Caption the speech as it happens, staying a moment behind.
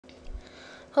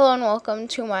Hello and welcome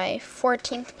to my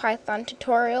 14th Python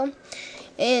tutorial.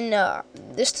 In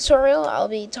this tutorial, I'll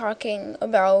be talking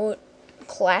about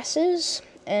classes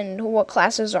and what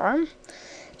classes are.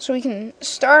 So we can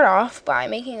start off by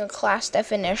making a class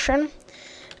definition,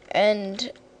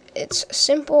 and it's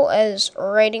simple as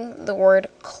writing the word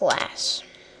class.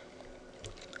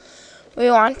 We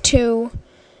want to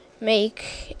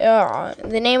make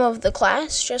the name of the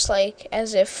class just like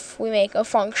as if we make a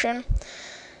function.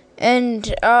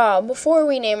 And before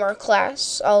we name our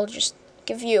class, I'll just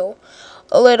give you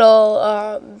a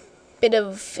little bit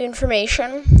of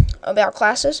information about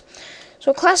classes.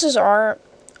 So classes are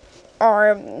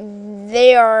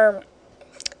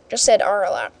just said are a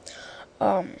lot.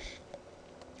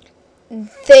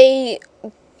 They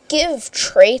give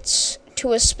traits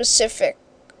to a specific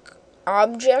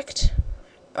object.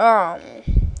 I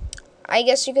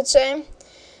guess you could say.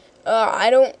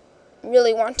 I don't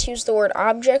really want to use the word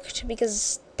object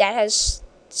because that has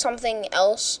something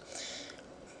else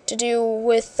to do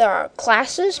with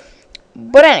classes.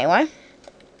 But anyway,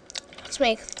 let's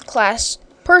make the class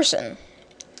person.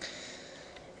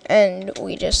 And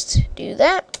we just do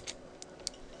that.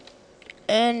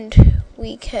 And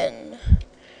we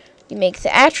make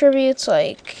the attributes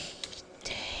like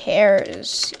hair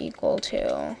is equal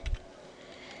to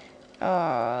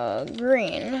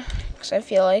green, because I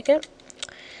feel like it.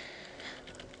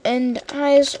 And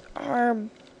eyes are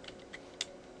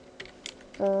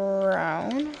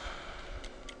brown.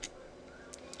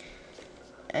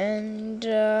 And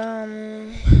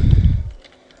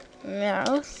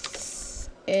mouth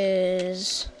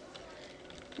is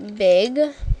big.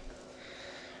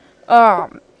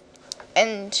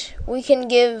 And we can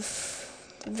give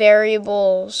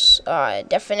variables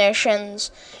definitions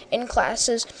in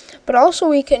classes, but also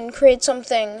we can create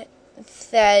something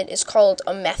that is called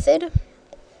a method.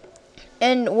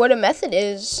 And what a method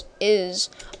is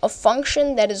a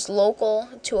function that is local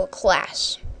to a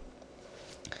class.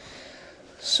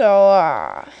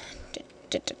 So,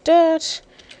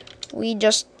 we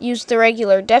just use the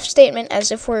regular def statement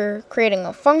as if we're creating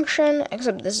a function,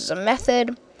 except this is a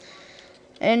method.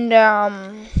 And,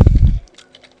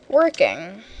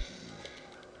 working.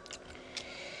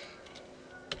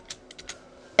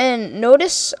 And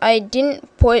notice I didn't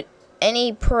put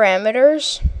any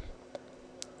parameters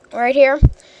right here.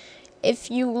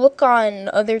 If you look on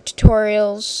other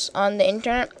tutorials on the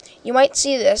internet, you might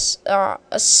see this, a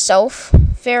self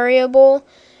variable,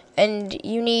 and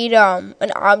you need an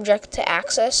object to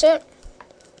access it,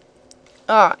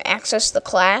 access the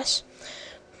class.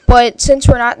 But since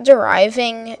we're not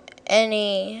deriving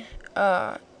any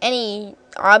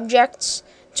objects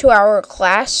to our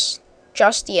class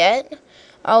just yet,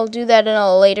 I'll do that in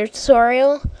a later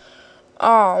tutorial.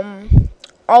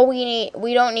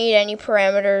 We don't need any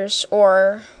parameters,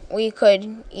 or we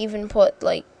could even put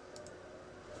like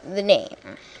the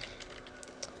name,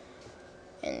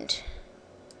 and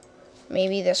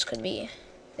maybe this could be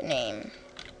the name,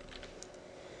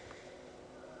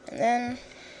 and then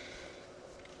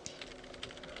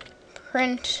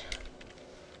print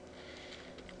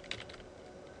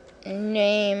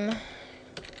name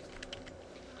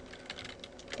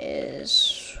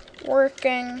is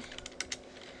working.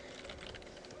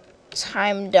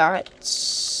 Time dot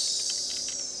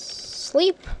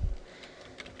sleep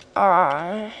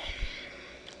 3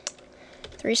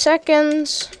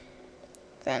 seconds.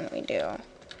 Then we do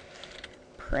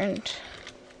print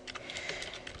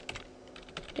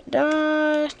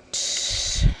dot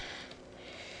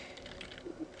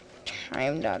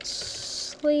time dot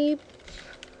sleep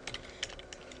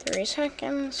 3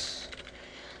 seconds.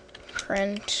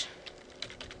 Print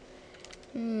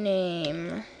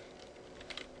name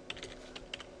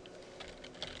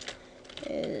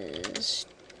is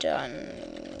done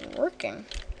working.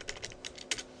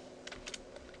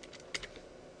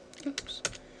 Oops.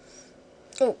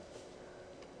 Oh.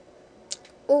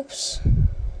 Oops.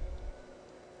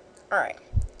 Alright.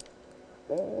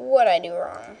 What'd I do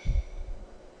wrong?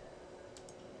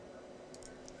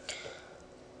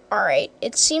 Alright,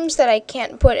 it seems that I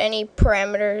can't put any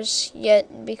parameters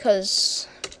yet because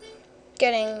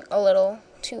getting a little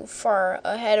too far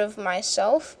ahead of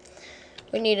myself.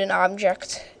 We need an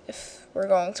object if we're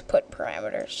going to put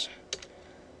parameters.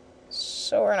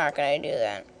 So we're not going to do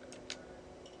that.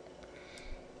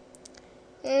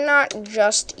 Not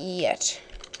just yet.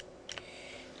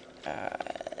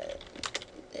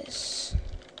 This.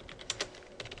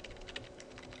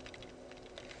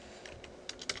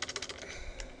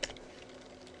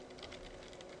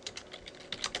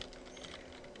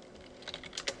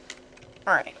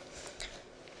 Alright.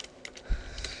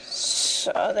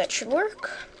 So that should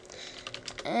work.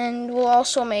 And we'll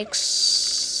also make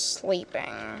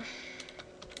sleeping.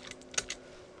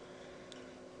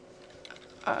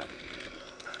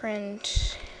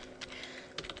 Print.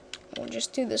 We'll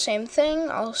just do the same thing.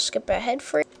 I'll skip ahead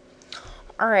for you.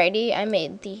 Alrighty, I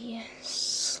made the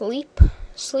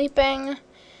sleeping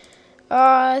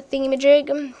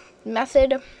thingamajig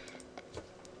method.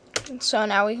 So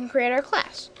now we can create our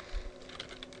class.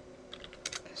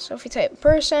 So if we type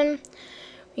person,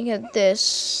 we get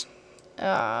this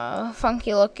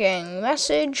funky looking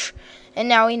message, and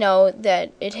now we know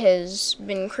that it has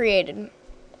been created.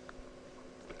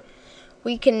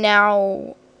 We can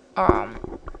now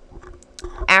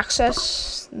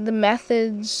access the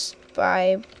methods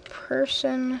by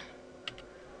person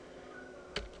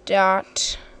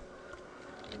dot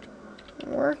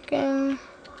working.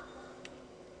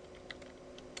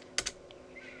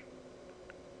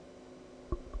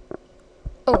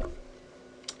 Oh,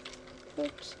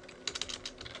 oops.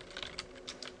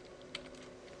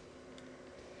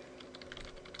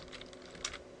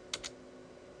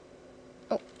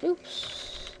 Oh,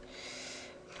 oops.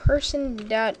 Person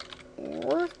dot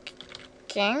working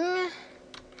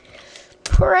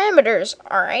parameters.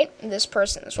 All right, this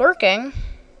person is working.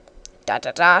 Dot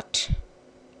dot dot.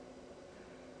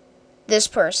 This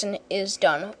person is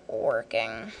done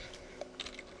working.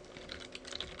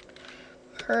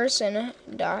 Person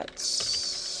dot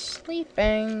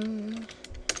sleeping.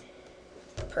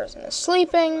 Person is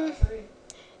sleeping.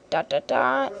 Dot dot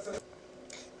dot.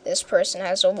 This person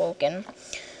has awoken.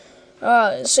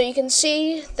 So you can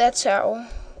see that's how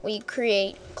we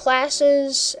create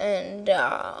classes and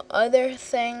other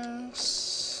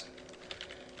things.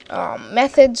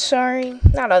 Methods, sorry.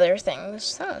 Not other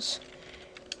things. That was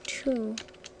too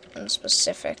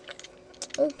unspecific.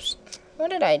 Oops.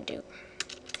 What did I do?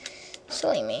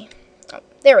 Silly me. Oh,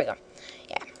 there we go.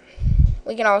 Yeah.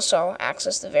 We can also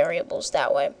access the variables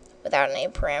that way without any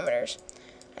parameters.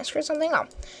 I screwed something up.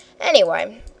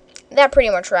 Anyway, that pretty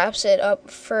much wraps it up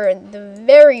for the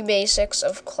very basics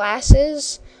of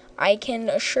classes. I can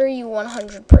assure you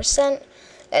 100%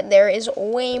 that there is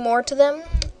way more to them,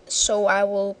 so I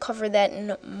will cover that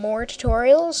in more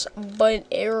tutorials, but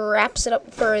it wraps it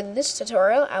up for this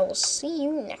tutorial. I will see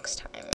you next time.